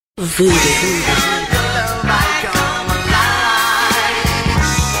VUDU.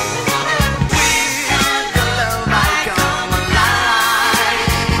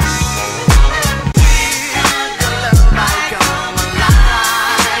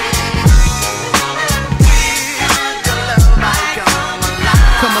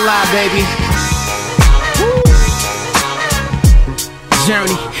 Baby,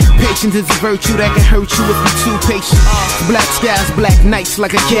 journey. Patience is a virtue that can hurt you if you're too patient. Black skies, black nights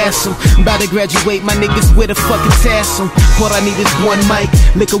like a castle. About to graduate, my niggas with a fucking tassel. What I need is one mic,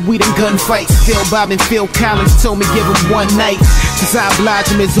 liquor, weed, and gunfights. Phil Bob and Phil Collins told me give him one night. Since I oblige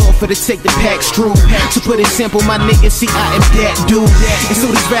him, his offer to take the packs true. To put it simple, my niggas see I am that dude. And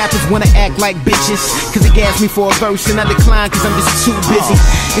so these rappers wanna act like bitches, cause they gas me for a verse and I decline cause I'm just too busy.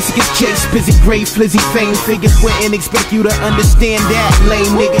 And see it's Chase, busy, gray, flizzy, fame figures. Wouldn't expect you to understand that,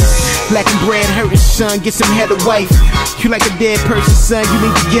 lame niggas. Black and bread hurting, son, get some head of wife. You like a dead person, son, you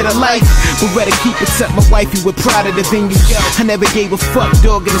need to get a life. But rather keep it up, my wifey with pride of the venue. I never gave a fuck,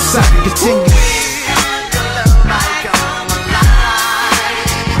 dog, in the soccer continue.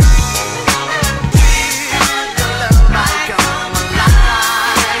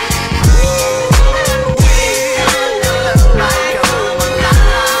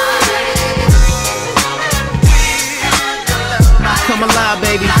 Come alive,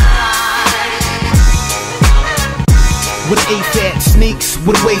 baby. With an A-fat, sneaks,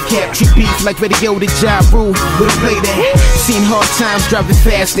 with a wave cap, treat beef like radio to Ja Rule, with a play that. Seen hard times driving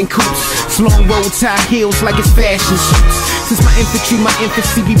fast in coupes, long road tie heels like it's fashion shoots. Since my infantry, my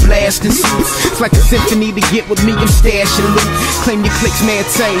infancy be blasting suits. It's like a symphony to get with me, I'm stashing loot. Claim your clicks, man,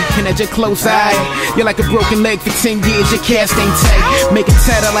 tay, and at your close eye, you're like a broken leg for 10 years, your cast ain't tight. Make it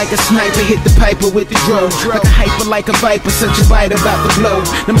tighter like a sniper, hit the piper with the drone. Like a hyper, like a viper, such a bite about to blow.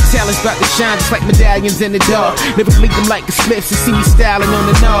 Now my talent's about to shine just like medallions in the dark. Never bleed them like the slips and see me styling on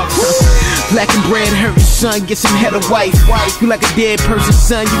the knobs. Black and bread hurting, son, get some head of wife. You like a dead person,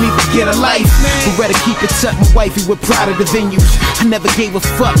 son, you need to get a life. But rather keep it tucked, my wifey with pride of the venues. I never gave a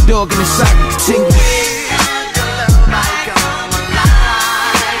fuck, dog, in the soccer continue.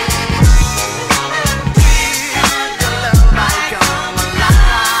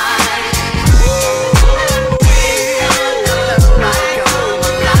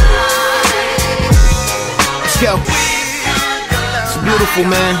 Let's go. It's beautiful,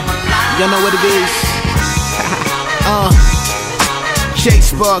 man. Y'all know what it is.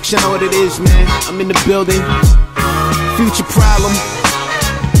 Chase Sparks, y'all know what it is, man. I'm in the building. Future Problem,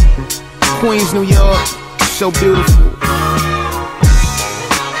 Queens, New York, so beautiful.